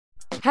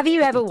Have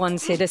you ever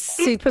wanted a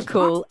super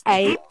cool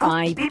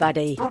AI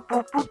buddy?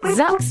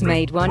 Zuck's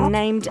made one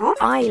named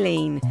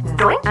Eileen.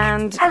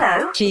 And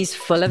she's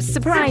full of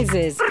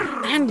surprises.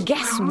 And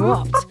guess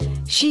what?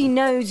 She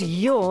knows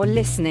you're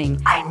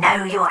listening. I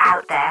know you're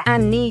out there.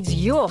 And needs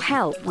your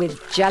help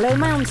with Jello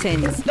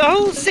Mountains. The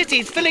whole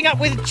city's filling up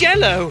with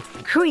Jello.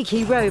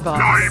 Creaky robots.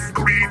 Lime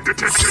green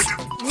detected.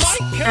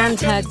 And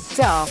her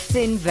daft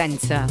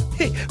inventor.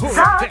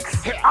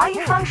 Zucks, are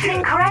you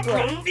functioning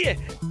correctly?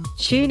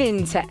 Tune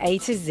in to A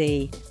to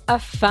Z, a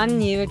fun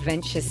new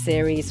adventure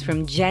series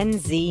from Gen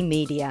Z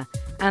Media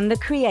and the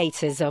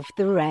creators of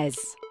The Res.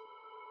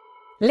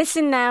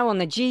 Listen now on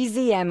the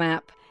GZM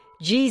app,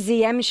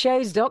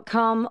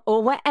 gzmshows.com,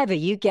 or wherever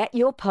you get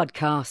your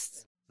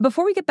podcasts.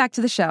 Before we get back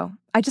to the show,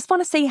 I just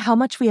want to say how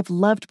much we have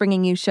loved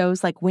bringing you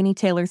shows like Winnie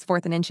Taylor's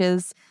 4th and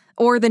Inches,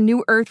 or the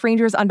new Earth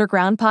Rangers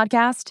Underground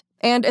podcast,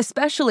 and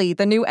especially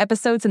the new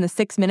episodes in the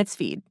 6 Minutes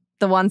feed,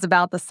 the ones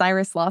about the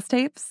Cyrus Lost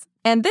tapes.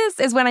 And this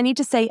is when I need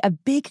to say a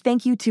big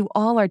thank you to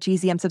all our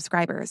GZM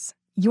subscribers.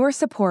 Your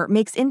support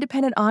makes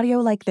independent audio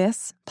like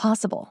this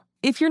possible.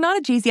 If you're not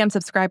a GZM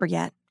subscriber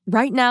yet,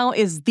 right now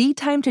is the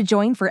time to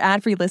join for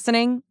ad-free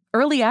listening,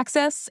 early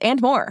access,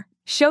 and more.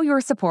 Show your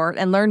support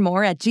and learn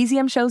more at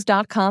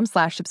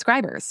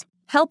gzmshows.com/subscribers.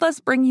 Help us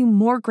bring you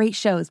more great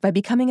shows by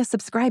becoming a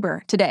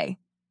subscriber today.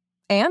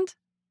 And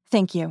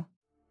thank you.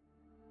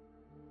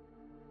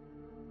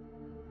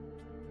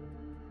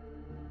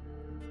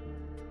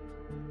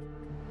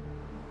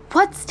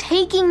 What's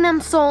taking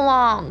them so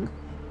long?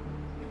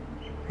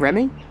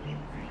 Remy?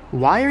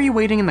 Why are you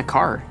waiting in the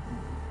car?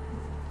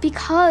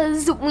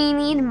 Because we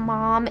need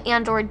Mom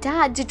and or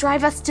Dad to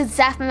drive us to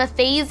Zeph and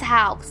Faye's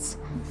house.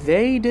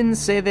 They didn't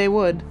say they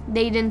would.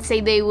 They didn't say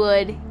they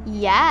would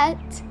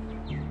yet.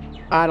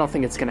 I don't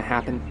think it's gonna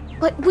happen.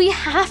 But we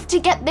have to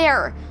get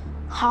there.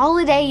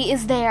 Holiday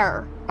is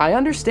there. I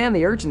understand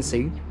the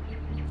urgency.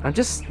 I'm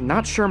just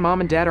not sure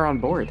Mom and Dad are on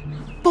board.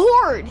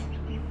 Bored!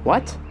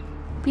 What?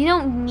 We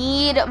don't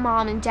need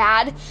Mom and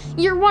Dad.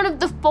 You're one of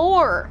the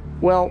 4.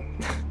 Well,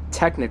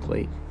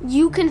 technically.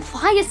 You can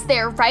fly us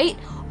there, right?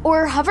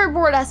 Or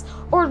hoverboard us,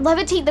 or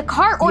levitate the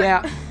car, or...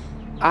 Yeah,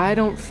 I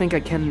don't think I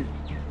can...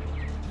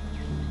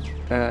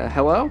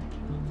 hello?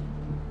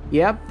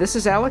 Yep, this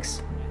is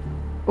Alex.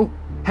 Oh,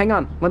 hang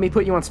on, let me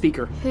put you on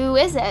speaker. Who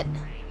is it?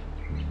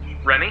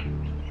 Remy?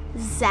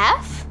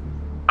 Zeph?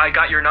 I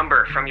got your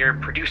number from your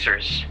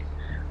producers.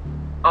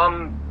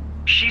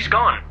 She's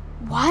gone.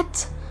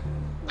 What?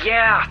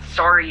 Yeah,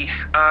 sorry.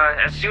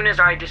 As soon as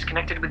I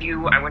disconnected with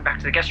you, I went back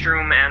to the guest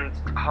room and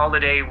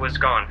Holiday was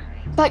gone.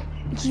 But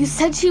you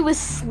said she was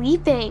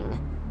sleeping.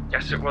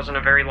 Guess it wasn't a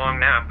very long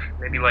nap.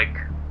 Maybe like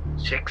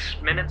 6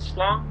 minutes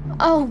long?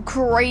 Oh,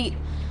 great.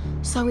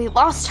 So we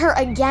lost her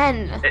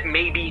again.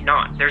 Maybe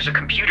not. There's a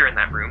computer in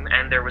that room,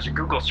 and there was a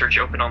Google search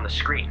open on the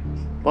screen.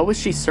 What was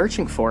she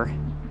searching for?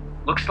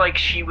 Looks like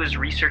she was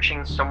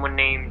researching someone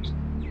named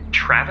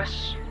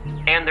Travis,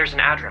 and there's an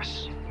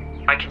address.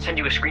 I can send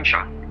you a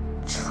screenshot.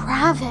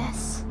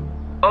 Travis.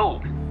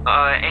 Oh,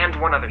 and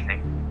one other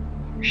thing.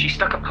 She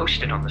stuck a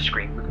post-it on the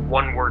screen with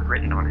one word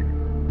written on it.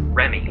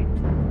 Remy.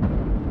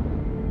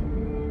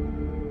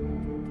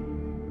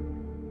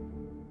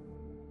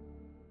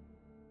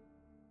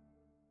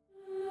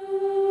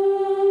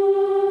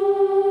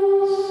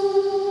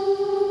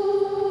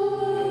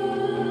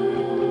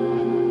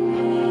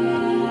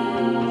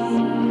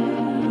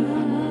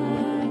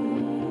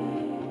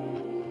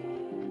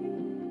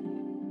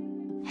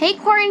 Hey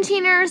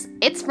quarantiners,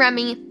 it's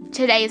Remy.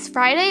 Today is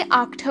Friday,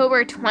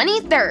 October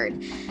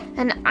 23rd,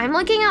 and I'm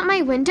looking out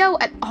my window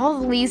at all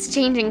the leaves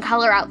changing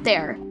color out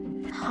there.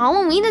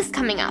 Halloween is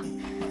coming up.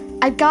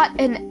 I've got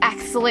an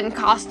excellent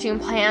costume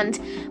planned,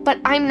 but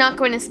I'm not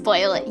going to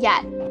spoil it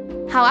yet.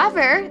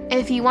 However,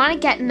 if you want to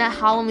get in a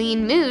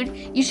Halloween mood,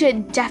 you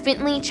should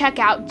definitely check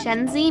out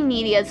Gen Z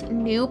Media's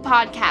new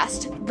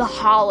podcast, The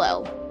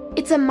Hollow.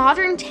 It's a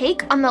modern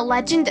take on the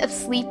legend of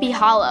Sleepy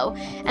Hollow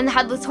and the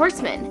Headless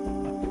Horseman.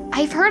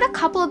 I've heard a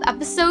couple of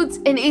episodes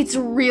and it's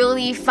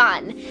really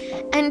fun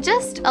and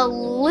just a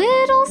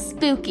little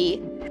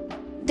spooky.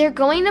 They're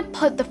going to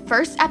put the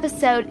first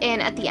episode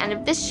in at the end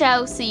of this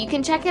show so you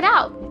can check it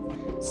out.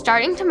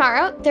 Starting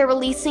tomorrow, they're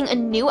releasing a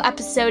new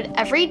episode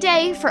every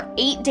day for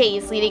 8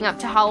 days leading up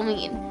to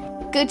Halloween.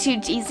 Go to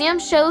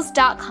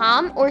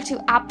gzmshows.com or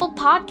to Apple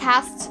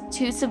Podcasts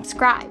to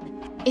subscribe.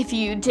 If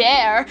you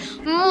dare.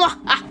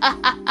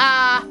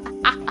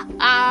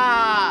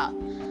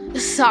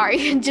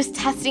 Sorry, just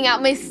testing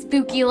out my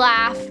spooky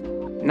laugh.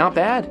 Not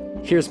bad.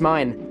 Here's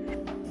mine.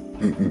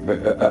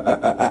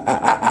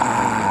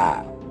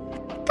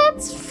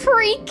 That's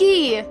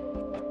freaky.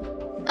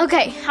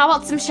 Okay, how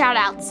about some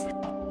shout-outs?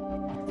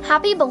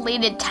 Happy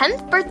belated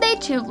 10th birthday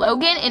to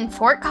Logan in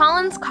Fort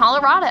Collins,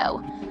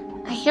 Colorado.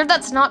 I hear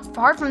that's not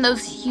far from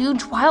those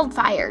huge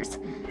wildfires.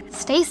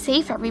 Stay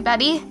safe,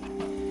 everybody.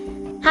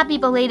 Happy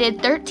belated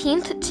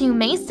 13th to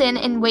Mason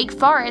in Wake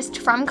Forest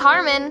from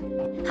Carmen.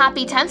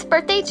 Happy 10th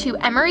birthday to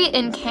Emery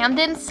in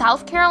Camden,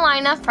 South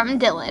Carolina from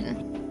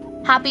Dylan.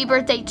 Happy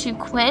birthday to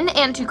Quinn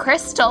and to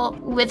Crystal,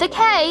 with a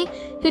K,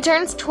 who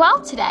turns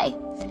 12 today.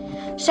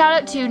 Shout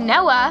out to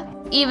Noah,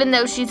 even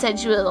though she said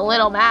she was a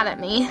little mad at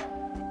me.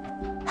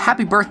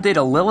 Happy birthday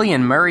to Lily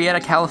in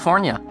Murrieta,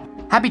 California.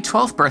 Happy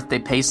 12th birthday,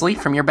 Paisley,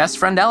 from your best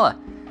friend Ella.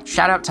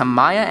 Shout out to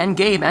Maya and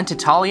Gabe and to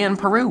Talia in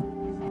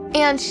Peru.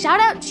 And shout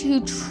out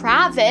to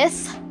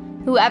Travis,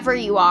 whoever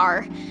you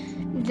are.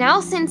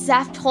 Now since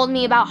Zeph told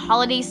me about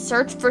Holiday's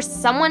search for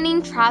someone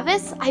named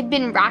Travis, I've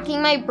been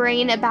racking my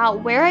brain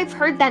about where I've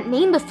heard that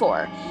name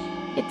before.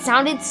 It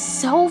sounded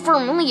so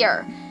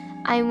familiar.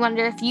 I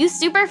wonder if you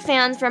super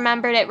fans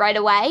remembered it right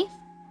away?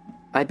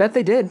 I bet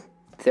they did.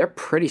 They're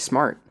pretty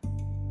smart.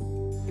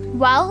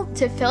 Well,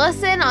 to fill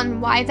us in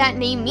on why that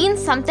name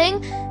means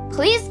something,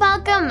 please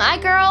welcome my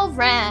girl,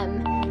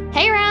 Rem.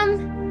 Hey,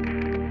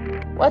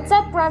 Rem. What's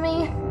up,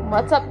 Remy?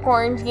 What's up,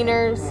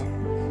 quarantiners?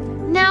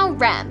 Now,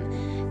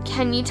 Rem,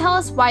 can you tell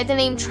us why the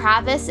name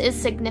Travis is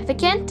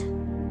significant?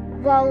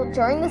 Well,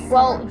 during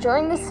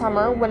the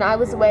summer, when I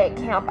was away at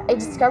camp, I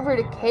discovered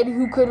a kid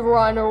who could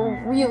run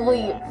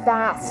really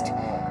fast.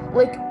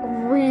 Like,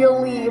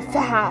 really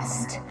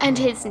fast. And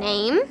his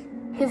name?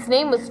 His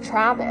name was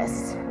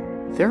Travis.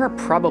 There are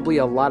probably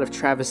a lot of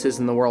Travises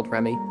in the world,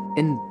 Remy.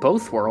 In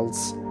both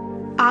worlds.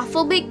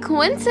 Awful big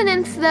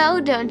coincidence,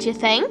 though, don't you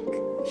think?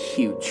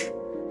 Huge.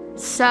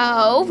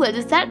 So, what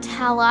does that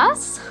tell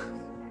us?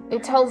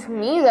 It tells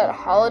me that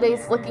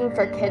Holiday's looking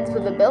for kids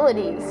with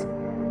abilities.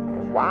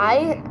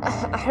 Why?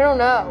 I don't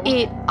know.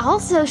 It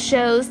also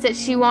shows that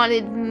she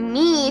wanted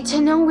me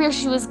to know where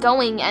she was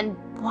going and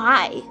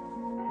why.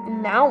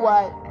 Now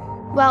what?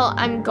 Well,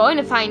 I'm going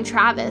to find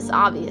Travis,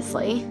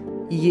 obviously.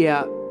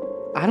 Yeah,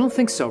 I don't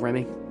think so,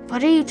 Remy.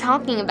 What are you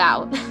talking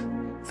about?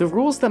 The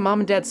rules that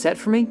Mom and Dad set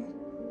for me,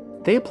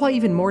 they apply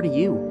even more to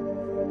you.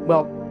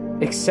 Well,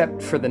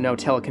 except for the no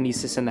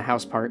telekinesis in the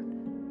house part.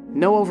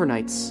 No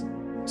overnights.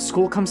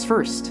 School comes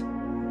first.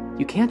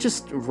 You can't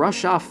just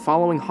rush off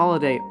following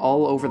Holiday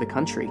all over the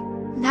country.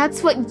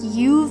 That's what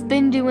you've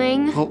been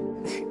doing?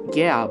 Well,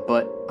 yeah,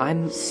 but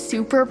I'm...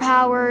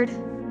 Superpowered.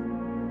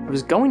 I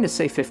was going to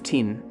say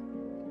 15.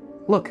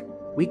 Look,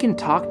 we can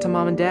talk to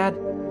Mom and Dad,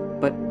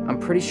 but I'm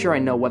pretty sure I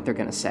know what they're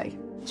gonna say.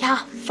 Yeah,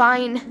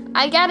 fine.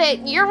 I get it.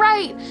 You're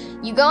right.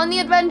 You go on the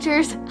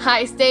adventures.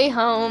 I stay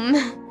home.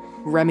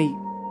 Remy,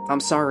 I'm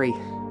sorry.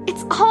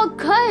 It's all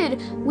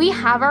good. We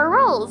have our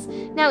roles.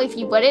 Now, if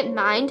you wouldn't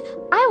mind,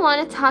 I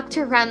want to talk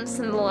to Rem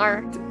some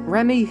more.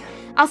 Remy...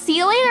 I'll see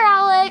you later,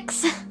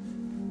 Alex.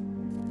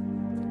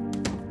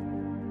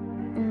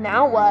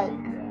 Now what?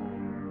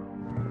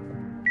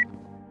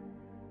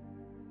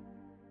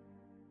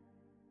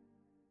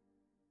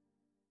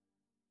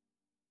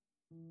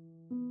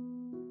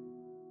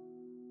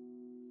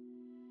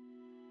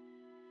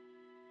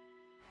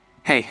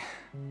 Hey,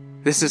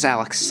 this is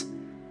Alex.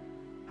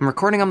 I'm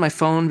recording on my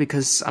phone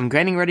because I'm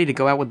getting ready to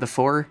go out with the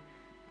four,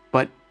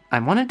 but I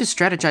wanted to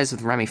strategize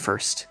with Remy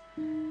first.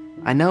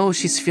 I know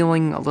she's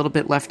feeling a little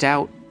bit left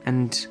out,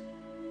 and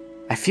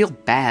I feel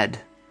bad.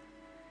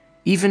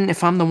 Even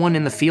if I'm the one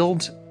in the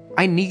field,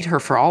 I need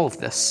her for all of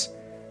this.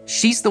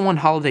 She's the one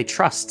Holiday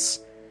trusts.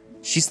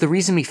 She's the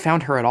reason we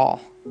found her at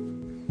all.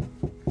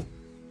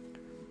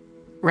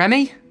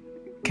 Remy?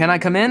 Can I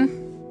come in?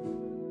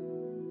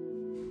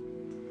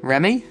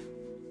 Remy?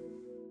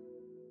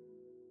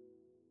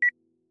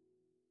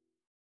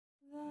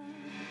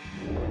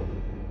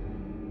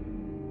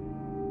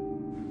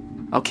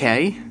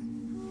 Okay.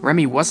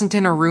 Remy wasn't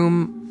in her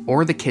room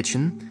or the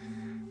kitchen,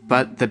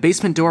 but the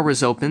basement door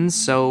was open,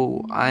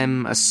 so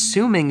I'm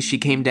assuming she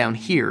came down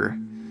here.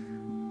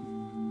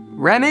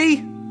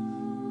 Remy?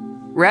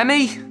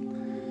 Remy?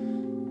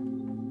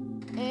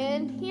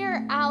 In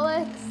here,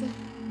 Alex.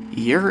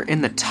 You're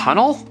in the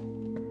tunnel?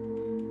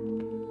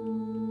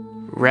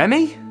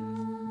 Remy?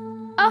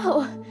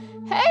 Oh,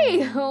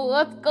 hey,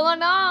 what's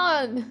going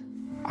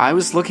on? I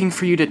was looking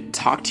for you to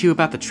talk to you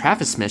about the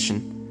Travis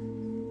mission.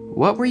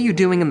 What were you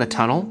doing in the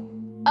tunnel?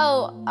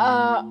 Oh,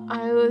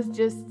 I was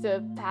just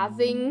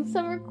passing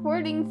some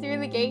recordings through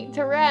the gate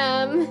to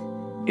Rem.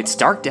 It's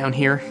dark down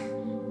here.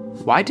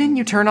 Why didn't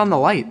you turn on the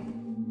light?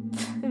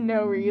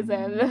 No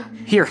reason.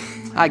 Here,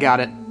 I got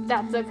it.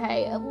 That's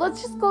okay.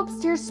 Let's just go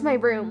upstairs to my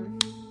room.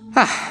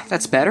 Ah,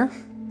 that's better.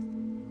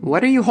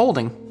 What are you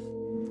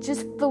holding?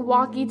 Just the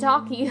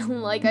walkie-talkie.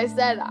 Like I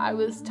said, I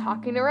was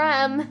talking to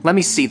Rem. Let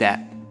me see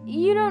that.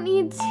 You don't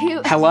need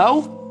to.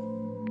 Hello?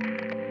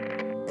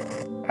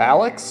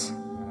 Alex?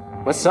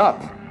 What's up?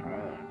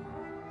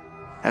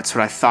 That's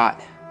what I thought.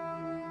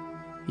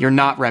 You're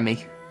not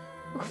Remy.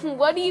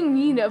 What do you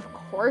mean, of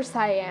course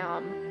I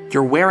am?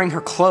 You're wearing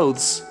her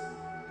clothes,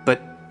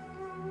 but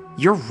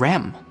you're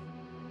Rem.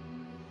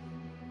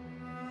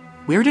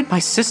 Where did my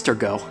sister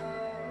go?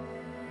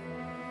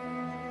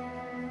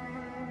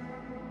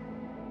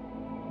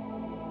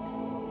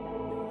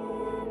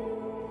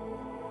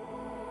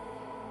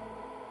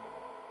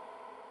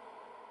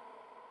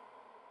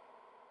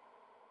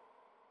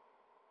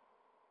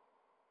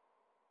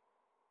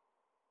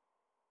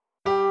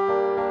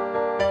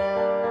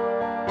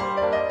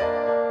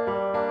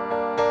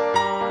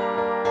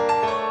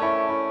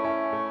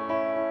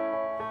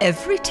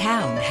 Every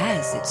town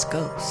has its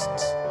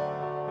ghosts.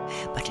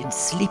 But in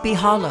Sleepy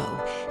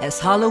Hollow, as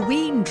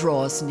Halloween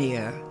draws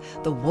near,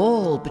 the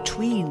wall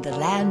between the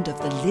land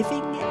of the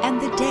living and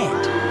the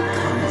dead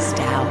comes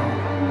down.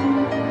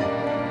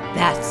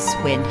 That's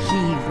when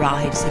he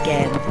rides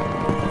again,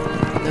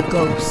 the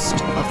ghost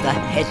of the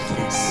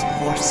Headless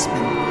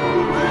Horseman.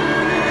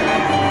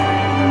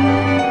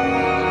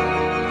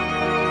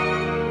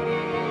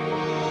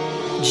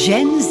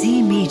 Gen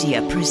Z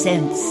Media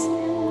presents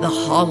The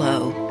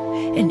Hollow,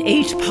 an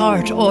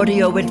 8-part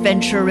audio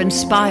adventure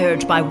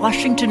inspired by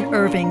Washington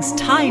Irving's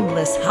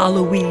timeless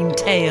Halloween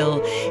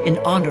tale in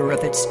honor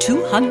of its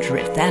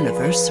 200th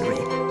anniversary.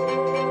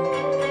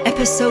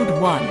 Episode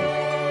 1,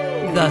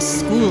 The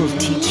School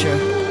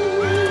Teacher.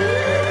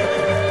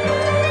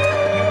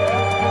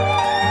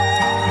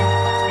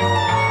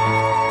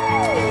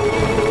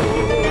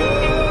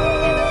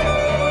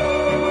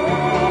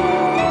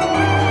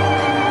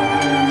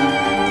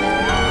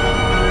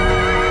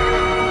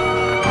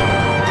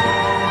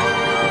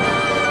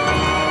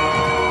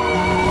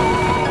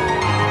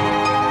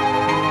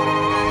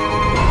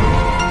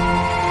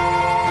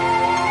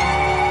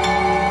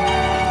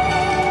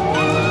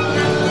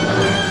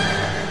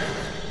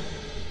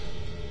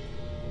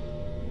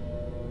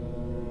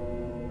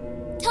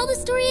 Tell the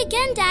story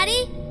again,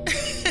 Daddy.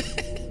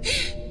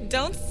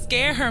 Don't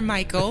scare her,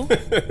 Michael.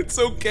 It's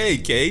okay,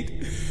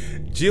 Kate.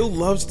 Jill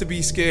loves to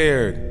be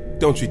scared.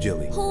 Don't you,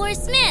 Jilly?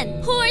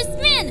 Horseman!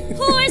 Horseman!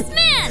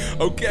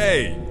 Horseman!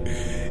 Okay.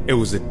 It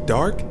was a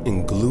dark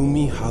and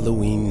gloomy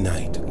Halloween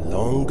night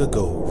long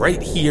ago,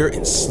 right here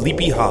in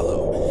Sleepy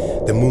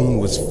Hollow. The moon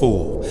was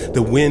full,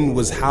 the wind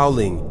was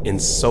howling,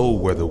 and so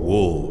were the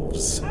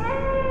wolves.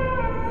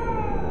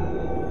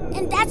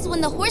 And that's when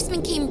the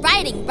horseman came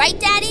riding, right,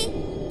 Daddy?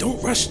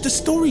 Don't rush the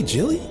story,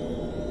 Jilly.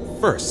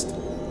 First,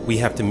 we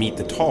have to meet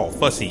the tall,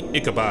 fussy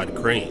Ichabod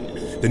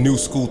Crane, the new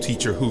school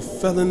teacher who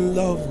fell in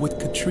love with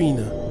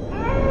Katrina.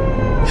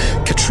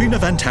 Katrina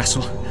Van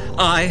Tassel,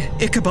 I,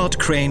 Ichabod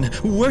Crane,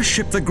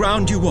 worship the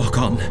ground you walk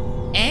on.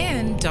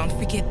 And don't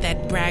forget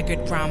that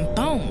braggart Brom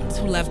Bones,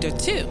 who loved her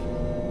too,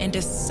 and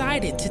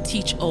decided to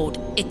teach old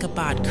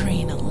Ichabod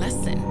Crane a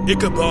lesson.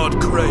 Ichabod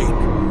Crane,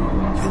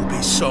 you'll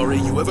be sorry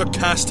you ever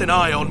cast an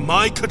eye on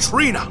my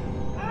Katrina.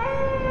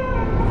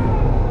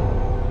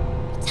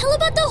 Tell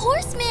about the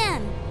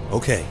horseman.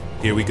 Okay,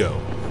 here we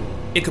go.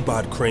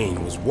 Ichabod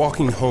Crane was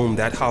walking home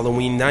that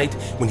Halloween night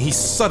when he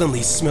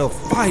suddenly smelled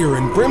fire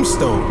and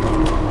brimstone.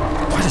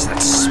 What is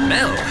that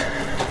smell?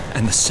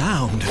 And the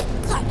sound?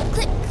 Clop,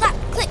 click, clop,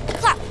 click,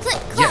 clop, click,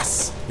 clop.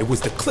 Yes, it was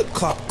the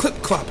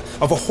clip-clop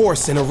of a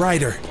horse and a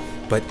rider.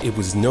 But it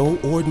was no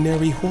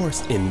ordinary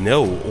horse and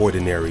no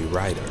ordinary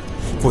rider,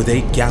 for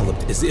they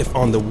galloped as if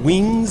on the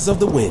wings of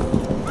the wind.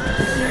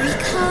 Here he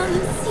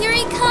comes, here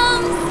he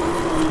comes.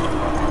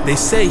 They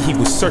say he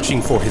was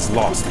searching for his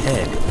lost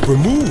head,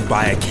 removed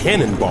by a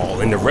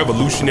cannonball in the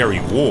Revolutionary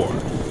War.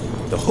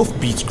 The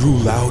hoofbeats grew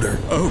louder.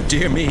 Oh,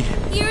 dear me.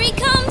 Here he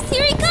comes,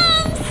 here he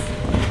comes.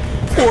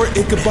 Poor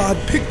Ichabod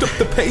picked up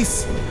the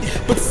pace,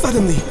 but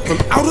suddenly, from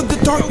out of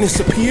the darkness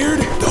appeared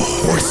the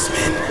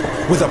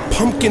horseman, with a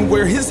pumpkin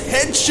where his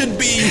head should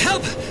be.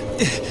 Help!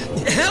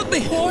 Help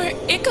me! Poor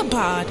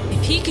Ichabod.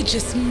 If he could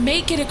just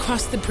make it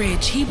across the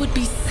bridge, he would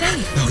be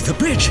safe. Oh, the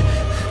bridge!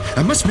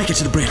 I must make it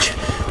to the bridge.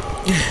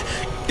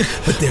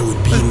 But there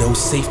would be no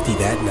safety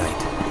that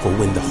night, for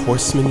when the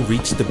horseman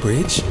reached the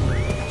bridge,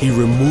 he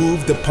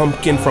removed the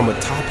pumpkin from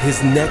atop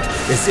his neck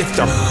as if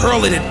to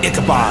hurl it at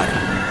Ichabod.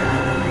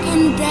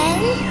 And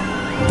then?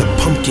 The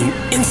pumpkin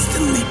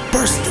instantly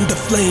burst into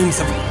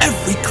flames of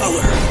every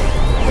color.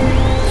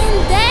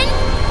 And then?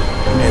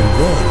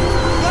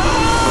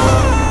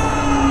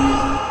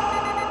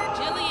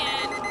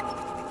 Jillian!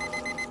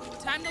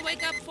 Time to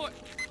wake up for...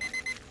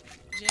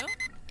 Jill?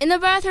 In the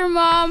bathroom,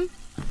 Mom.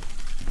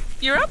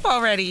 You're up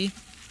already.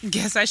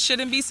 Guess I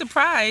shouldn't be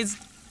surprised.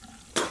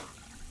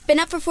 Been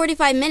up for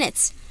 45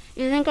 minutes.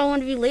 You think I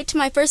want to be late to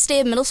my first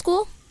day of middle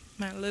school?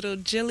 My little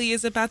Jilly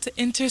is about to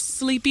enter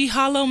Sleepy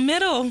Hollow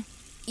Middle.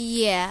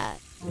 Yeah.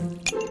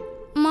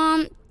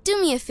 Mom, do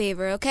me a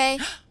favor, okay?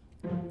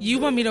 You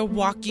want me to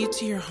walk you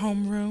to your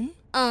homeroom?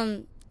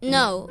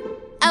 No.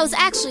 I was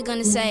actually going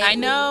to say... I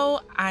know,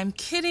 I'm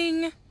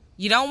kidding.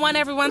 You don't want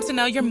everyone to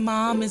know your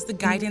mom is the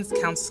guidance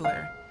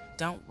counselor.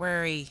 Don't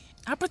worry.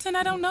 I'll pretend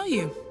I don't know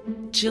you.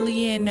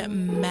 Jillian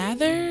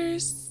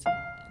Mathers?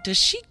 Does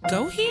she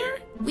go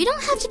here? We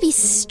don't have to be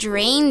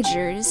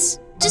strangers.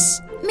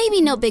 Just maybe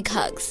no big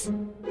hugs.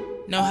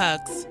 No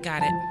hugs.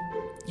 Got it.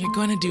 You're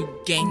going to do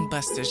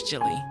gangbusters,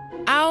 Jilly.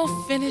 I'll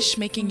finish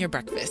making your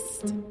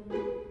breakfast.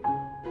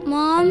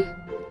 Mom?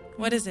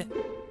 What is it?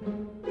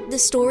 The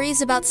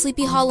stories about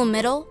Sleepy Hollow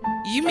Middle?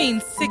 You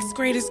mean 6th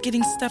graders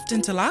getting stuffed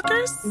into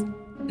lockers?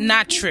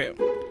 Not true.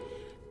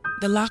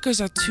 The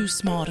lockers are too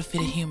small to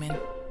fit a human.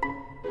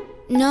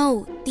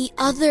 No, the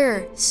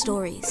other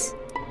stories.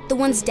 The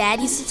ones Dad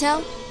used to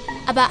tell.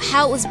 About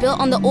how it was built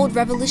on the old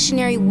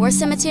Revolutionary War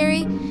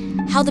cemetery.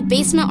 How the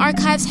basement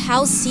archives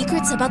house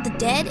secrets about the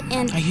dead,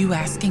 and... Are you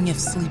asking if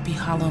Sleepy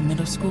Hollow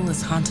Middle School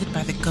is haunted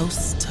by the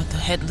ghosts of the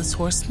Headless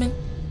Horseman?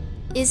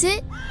 Is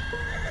it?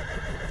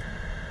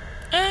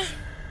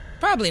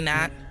 Probably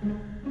not.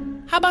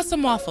 How about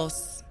some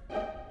waffles?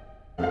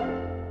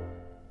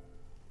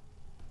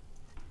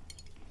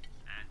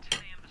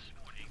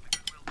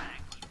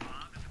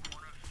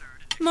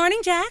 Morning,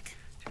 Jack.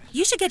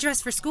 You should get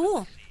dressed for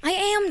school. I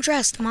am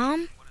dressed,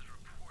 Mom.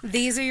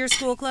 These are your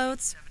school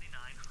clothes?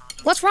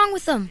 What's wrong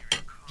with them?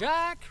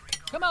 Jack,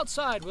 come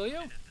outside, will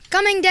you?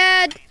 Coming,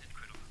 Dad.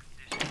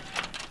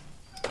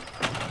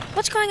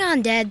 What's going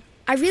on, Dad?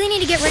 I really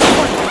need to get ready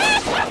for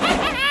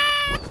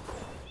it.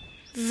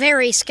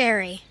 Very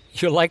scary.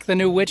 You like the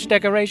new witch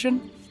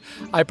decoration?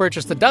 I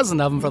purchased a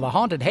dozen of them for the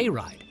haunted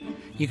hayride.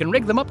 You can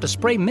rig them up to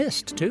spray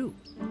mist, too.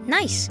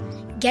 Nice.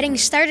 Getting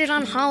started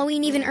on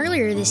Halloween even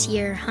earlier this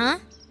year, huh?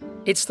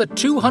 It's the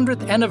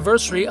 200th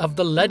anniversary of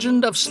the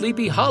legend of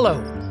Sleepy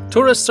Hollow.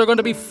 Tourists are going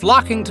to be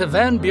flocking to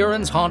Van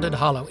Buren's Haunted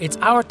Hollow. It's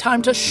our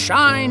time to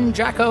shine,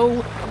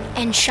 Jacko.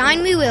 And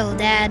shine we will,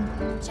 Dad.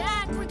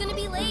 Jack, we're gonna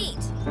be late.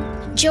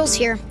 Jill's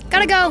here.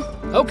 Gotta go.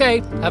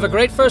 Okay, have a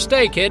great first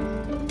day, kid.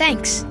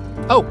 Thanks.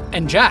 Oh,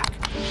 and Jack.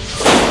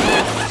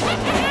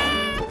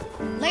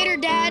 Later,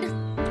 Dad.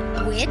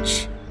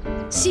 Witch.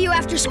 See you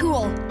after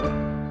school.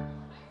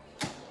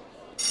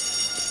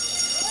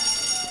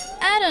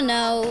 I don't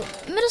know.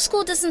 Middle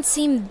school doesn't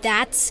seem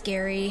that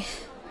scary.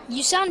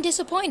 You sound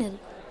disappointed.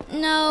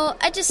 No,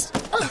 I just...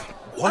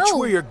 Watch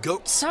where you're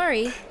going.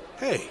 Sorry.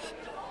 Hey,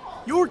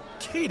 you're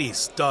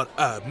Katie's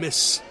daughter,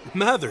 Miss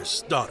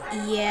Mather's daughter.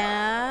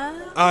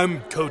 Yeah?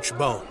 I'm Coach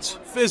Bones,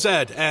 phys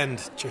ed and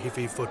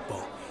JV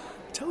football.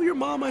 Tell your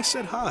mom I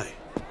said hi.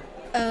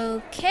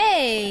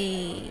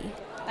 Okay.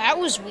 That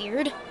was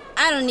weird.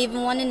 I don't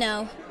even want to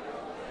know.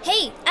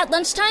 Hey, at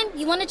lunchtime,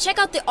 you want to check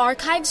out the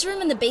archives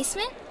room in the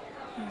basement?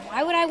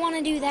 Why would I want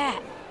to do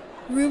that?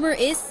 Rumor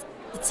is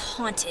it's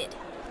haunted.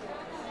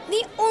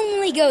 The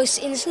only ghosts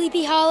in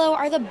Sleepy Hollow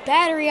are the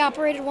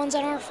battery-operated ones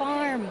on our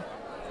farm.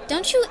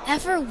 Don't you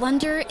ever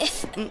wonder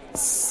if...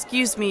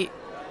 Excuse me,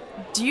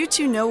 do you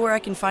two know where I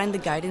can find the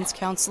guidance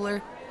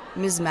counselor,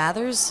 Ms.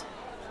 Mathers?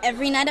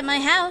 Every night at my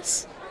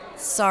house.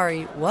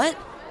 Sorry, what?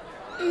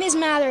 Ms.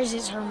 Mathers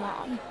is her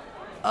mom.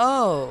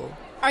 Oh.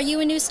 Are you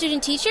a new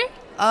student teacher?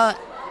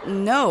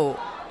 No.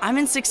 I'm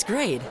in 6th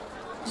grade.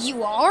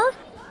 You are?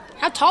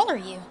 How tall are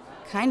you?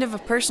 Kind of a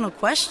personal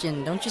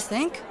question, don't you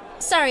think?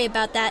 Sorry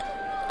about that.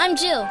 I'm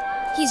Jill.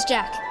 He's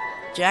Jack.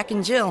 Jack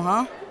and Jill,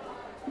 huh?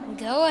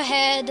 Go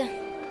ahead.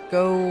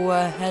 Go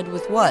ahead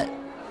with what?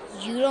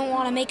 You don't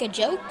want to make a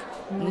joke?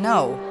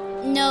 No.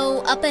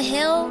 No up a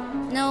hill?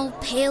 No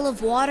pail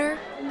of water?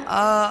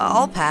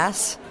 I'll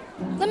pass.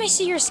 Let me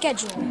see your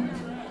schedule.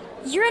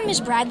 You're in Miss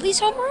Bradley's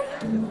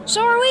homeroom?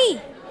 So are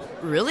we.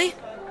 Really?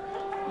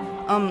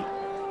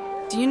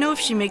 Do you know if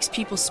she makes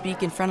people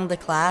speak in front of the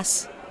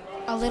class?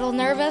 A little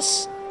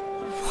nervous?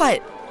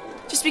 What?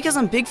 Just because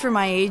I'm big for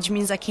my age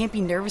means I can't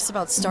be nervous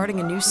about starting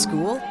a new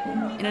school?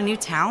 In a new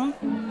town?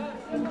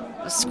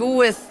 A school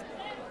with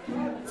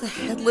the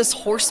Headless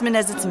Horseman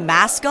as its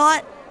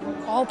mascot?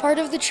 All part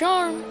of the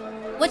charm.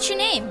 What's your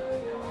name?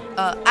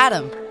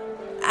 Adam.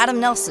 Adam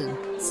Nelson.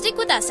 Stick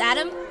with us,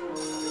 Adam.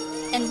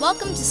 And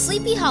welcome to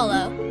Sleepy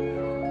Hollow.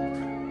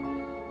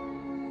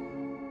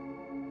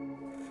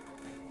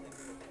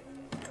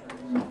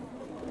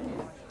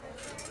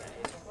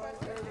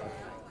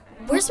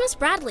 Where's Miss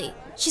Bradley?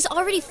 She's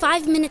already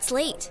 5 minutes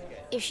late.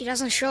 If she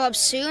doesn't show up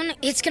soon,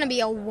 it's gonna be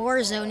a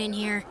war zone in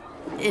here.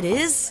 It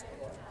is?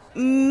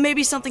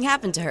 Maybe something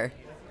happened to her.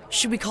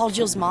 Should we call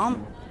Jill's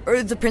mom?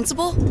 Or the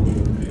principal?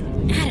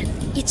 Adam,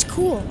 it's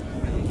cool.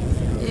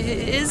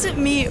 Is it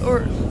me,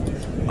 or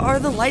are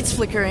the lights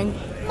flickering?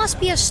 Must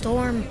be a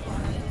storm.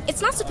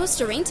 It's not supposed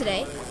to rain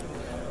today.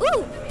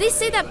 Ooh, they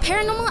say that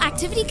paranormal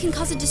activity can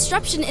cause a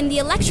disruption in the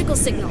electrical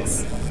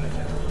signals.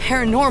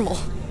 Paranormal?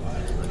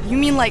 You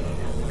mean like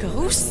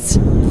ghosts?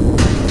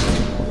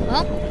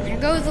 Well, there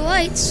go the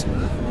lights.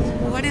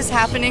 What is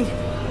happening?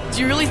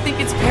 Do you really think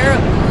it's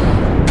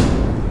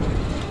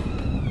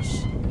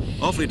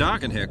Awfully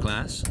dark in here,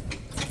 class.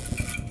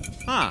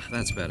 Ah,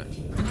 that's better.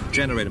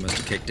 Generator must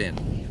have kicked in.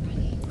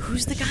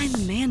 Who's the guy in the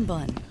man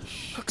bun?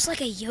 Looks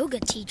like a yoga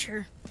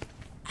teacher.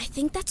 I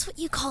think that's what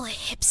you call a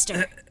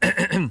hipster.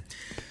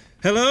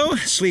 Hello,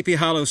 Sleepy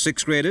Hollow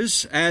 6th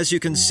graders. As you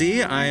can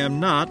see, I am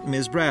not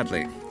Ms.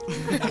 Bradley.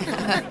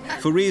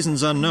 For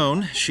reasons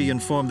unknown, she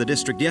informed the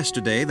district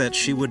yesterday that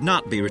she would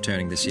not be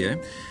returning this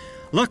year.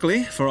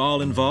 Luckily, for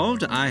all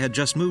involved, I had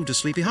just moved to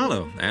Sleepy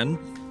Hollow, and,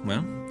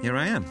 well, here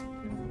I am.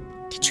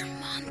 Did your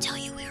mom tell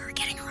you we were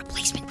getting a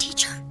replacement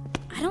teacher?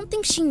 I don't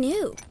think she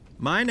knew.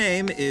 My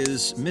name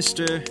is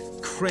Mr.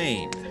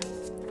 Crane.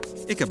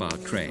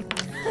 Ichabod Crane.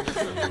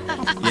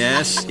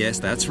 Yes,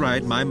 that's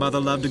right. My mother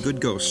loved a good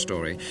ghost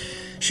story.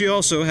 She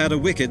also had a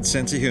wicked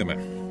sense of humor,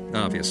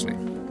 obviously.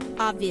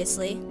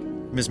 Obviously.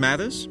 Ms.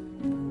 Mathers?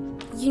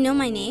 You know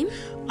my name?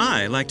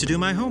 I like to do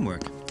my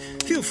homework.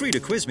 Feel free to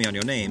quiz me on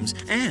your names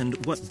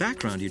and what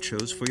background you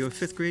chose for your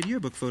 5th grade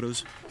yearbook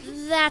photos.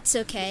 That's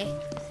okay.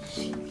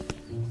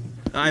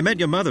 I met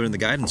your mother in the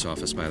guidance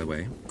office, by the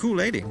way. Cool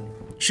lady.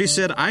 She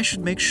said I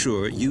should make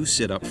sure you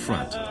sit up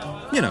front.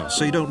 You know,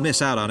 so you don't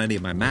miss out on any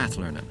of my math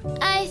learning.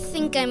 I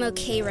think I'm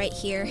okay right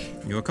here.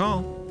 Your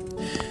call.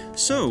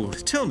 So,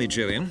 tell me,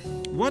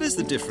 Jillian, what is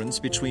the difference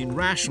between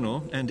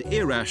rational and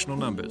irrational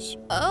numbers?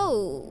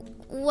 Oh,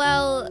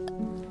 well,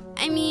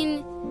 I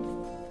mean,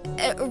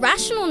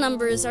 rational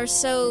numbers are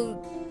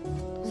so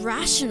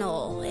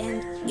rational,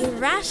 and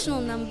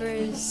irrational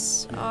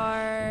numbers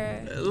are...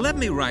 Let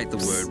me write the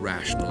word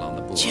rational on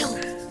the board. Jill,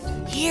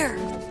 here.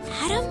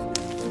 Adam?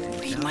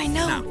 Read my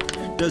note. Now,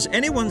 does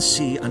anyone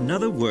see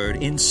another word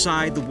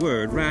inside the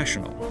word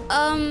rational?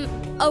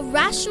 A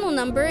rational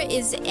number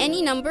is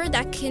any number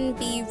that can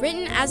be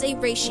written as a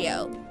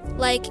ratio,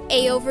 like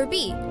A over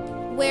B,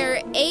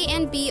 where A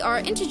and B are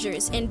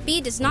integers and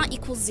B does not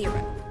equal 0.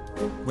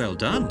 Well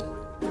done.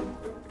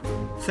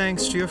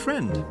 Thanks to your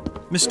friend,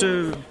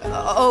 Mr.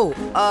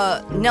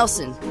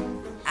 Nelson.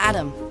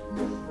 Adam.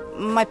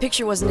 My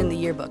picture wasn't in the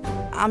yearbook.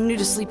 I'm new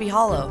to Sleepy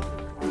Hollow.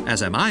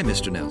 As am I,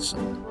 Mr.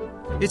 Nelson.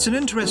 It's an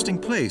interesting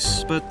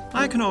place, but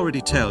I can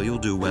already tell you'll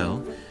do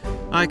well.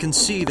 I can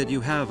see that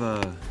you have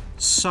a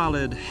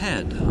solid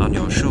head on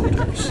your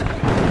shoulders.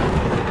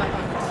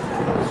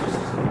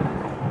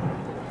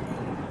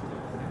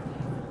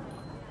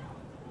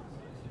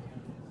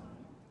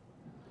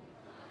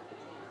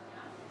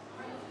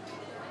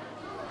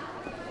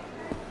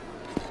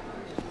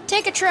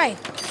 Take a tray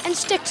and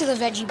stick to the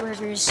veggie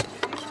burgers.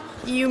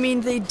 You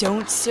mean they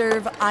don't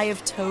serve Eye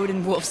of Toad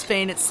and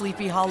Wolfsbane at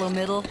Sleepy Hollow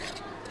Middle?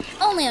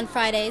 Only on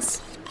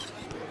Fridays.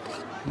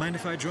 Mind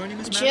if I join you,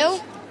 Miss Jill?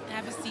 Maddox?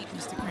 Have a seat,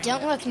 Mr. Crane.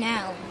 Don't look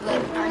now,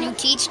 but our new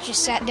teacher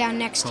just sat down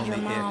next to Call your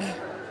me mom. Ick.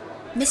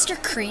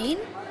 Mr. Crane?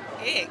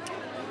 Ick.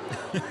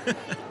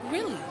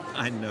 Really?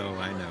 I know.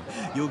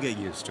 You'll get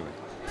used to it.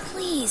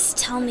 Please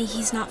tell me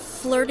he's not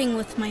flirting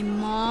with my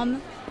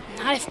mom.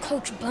 Not if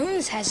Coach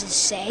Bones has his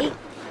say.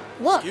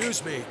 Look.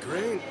 Excuse me,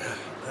 Crane.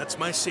 That's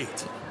my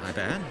seat. My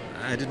bad.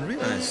 I didn't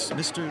realize,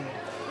 Mr.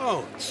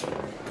 Bones.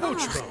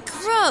 Coach Bones.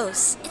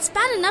 Gross. It's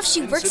bad enough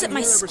she works at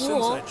my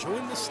school. Ever since I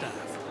joined the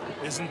staff.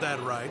 Isn't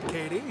that right,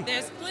 Katie?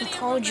 There's plenty He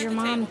called your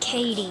mom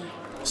Katie.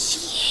 She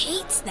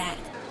hates that.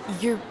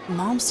 Your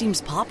mom seems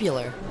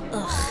popular.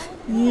 Ugh,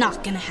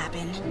 not gonna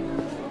happen.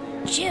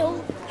 Jill,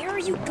 where are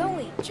you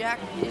going? Jack,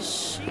 is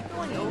she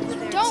going over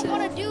there? Don't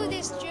want to do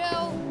this,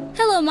 Jill.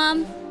 Hello,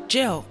 Mom.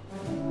 Jill,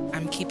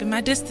 I'm keeping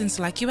my distance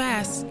like you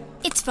asked.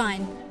 It's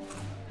fine.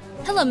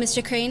 Hello,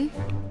 Mr. Crane.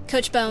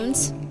 Coach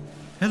Bones.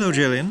 Hello,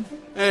 Jillian.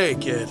 Hey,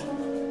 kid.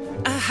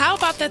 How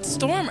about that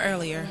storm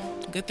earlier?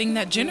 Good thing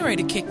that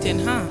generator kicked in,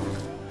 huh?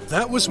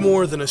 That was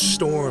more than a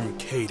storm,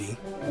 Katie.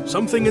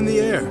 Something in the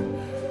air.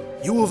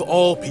 You of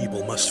all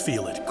people must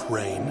feel it,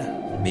 Crane.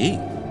 Me?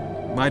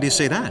 Why do you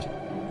say that?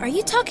 Are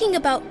you talking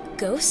about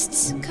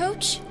ghosts,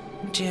 Coach?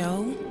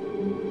 Jill?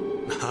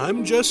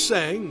 I'm just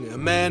saying, a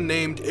man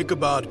named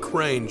Ichabod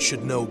Crane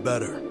should know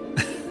better.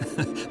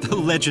 The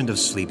legend of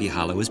Sleepy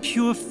Hollow is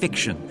pure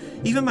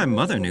fiction. Even my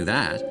mother knew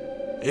that.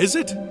 Is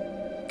it?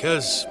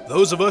 Because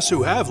those of us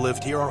who have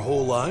lived here our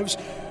whole lives,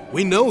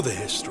 we know the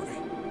history.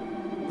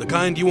 The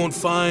kind you won't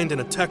find in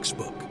a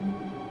textbook.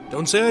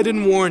 Don't say I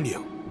didn't warn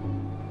you.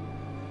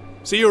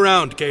 See you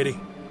around, Katie.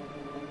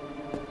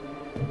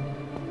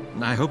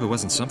 I hope it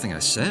wasn't something I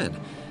said.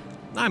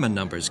 I'm a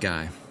numbers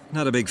guy,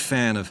 not a big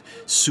fan of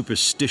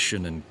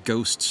superstition and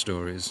ghost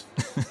stories.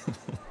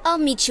 I'll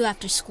meet you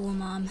after school,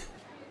 Mom.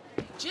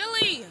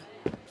 Jilly!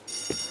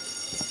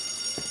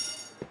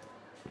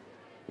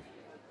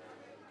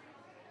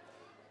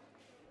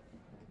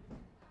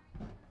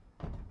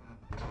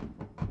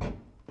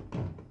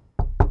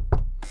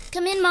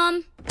 Come in,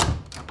 Mom.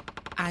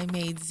 I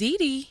made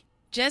ziti.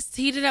 Just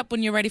heat it up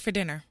when you're ready for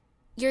dinner.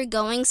 You're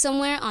going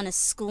somewhere on a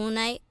school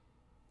night?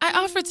 I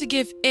offered to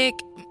give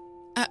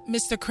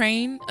Mr.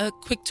 Crane, a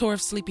quick tour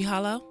of Sleepy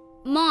Hollow.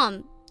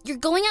 Mom, you're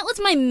going out with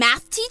my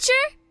math teacher?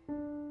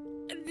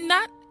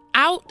 Not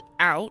out.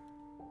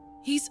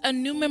 He's a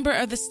new member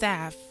of the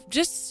staff,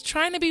 just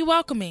trying to be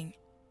welcoming.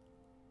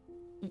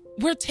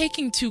 We're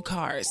taking 2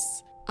 cars.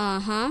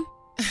 Uh-huh.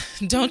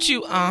 Don't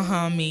you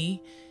uh-huh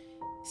me.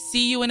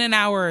 See you in an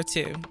hour or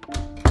 2.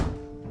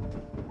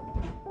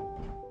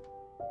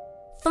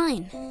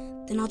 Fine.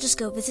 Then I'll just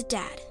go visit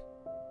Dad.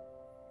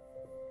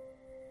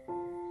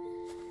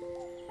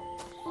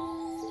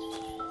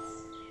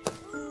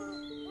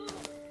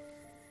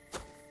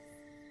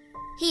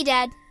 Hey,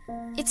 Dad.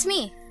 It's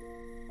me,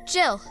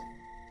 Jill.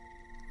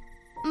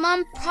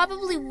 Mom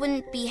probably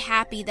wouldn't be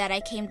happy that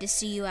I came to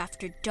see you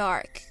after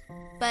dark.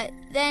 But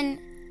then,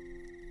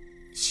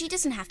 she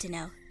doesn't have to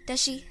know, does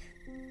she?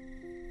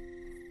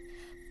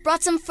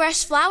 Brought some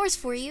fresh flowers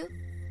for you.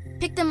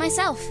 Picked them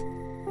myself.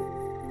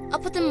 I'll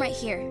put them right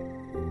here,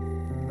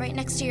 right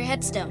next to your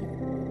headstone.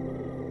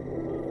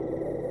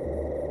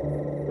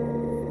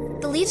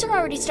 The leaves are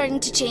already starting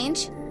to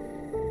change.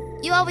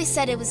 You always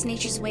said it was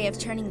nature's way of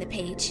turning the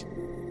page.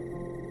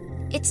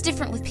 It's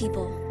different with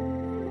people.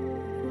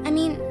 I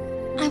mean,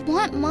 I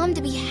want Mom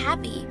to be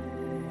happy,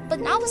 but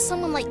not with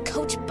someone like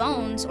Coach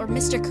Bones or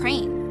Mr.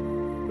 Crane.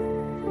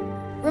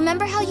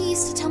 Remember how you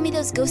used to tell me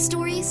those ghost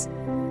stories?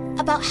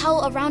 About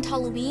how around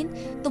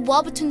Halloween, the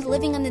wall between the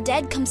living and the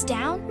dead comes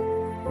down?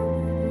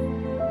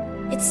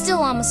 It's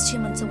still almost 2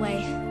 months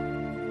away.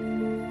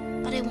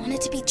 But I want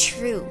it to be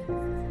true.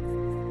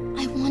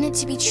 I want it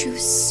to be true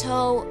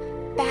so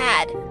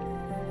bad.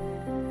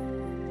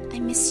 I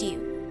miss you.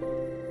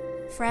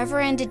 Forever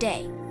and a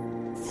day.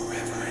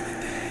 Forever and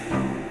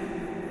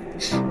a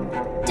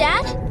day.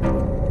 Dad?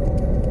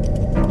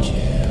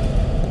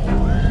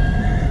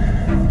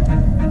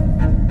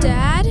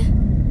 Dad?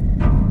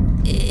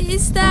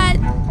 Is that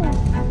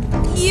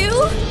you?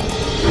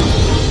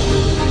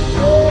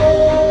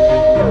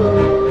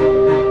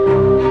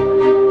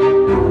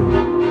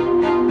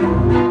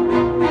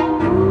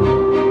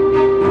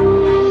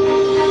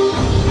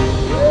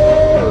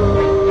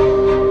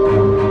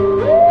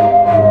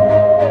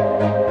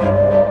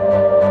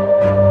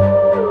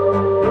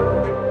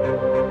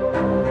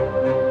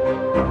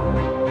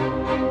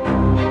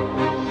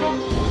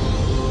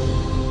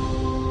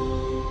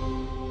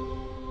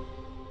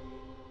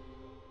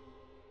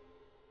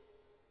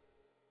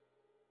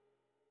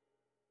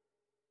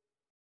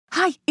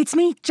 Hi, it's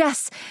me,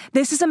 Jess.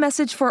 This is a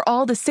message for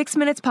all the 6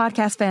 Minutes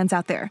podcast fans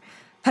out there.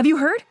 Have you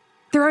heard?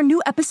 There are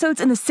new episodes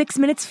in the 6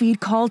 Minutes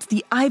feed called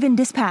the Ivan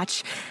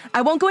Dispatch.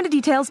 I won't go into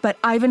details, but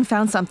Ivan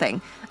found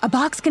something. A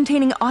box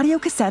containing audio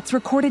cassettes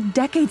recorded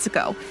decades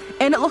ago,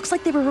 and it looks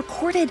like they were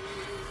recorded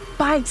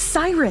by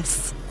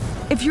Cyrus.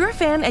 If you're a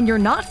fan and you're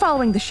not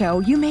following the show,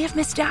 you may have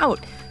missed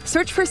out.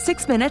 Search for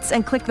 6 Minutes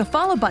and click the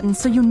follow button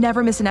so you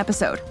never miss an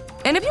episode.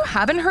 And if you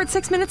haven't heard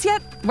 6 Minutes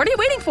yet, what are you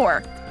waiting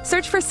for?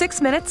 Search for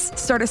 6 Minutes,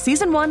 start a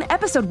Season 1,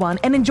 Episode 1,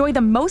 and enjoy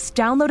the most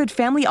downloaded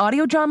family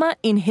audio drama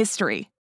in history.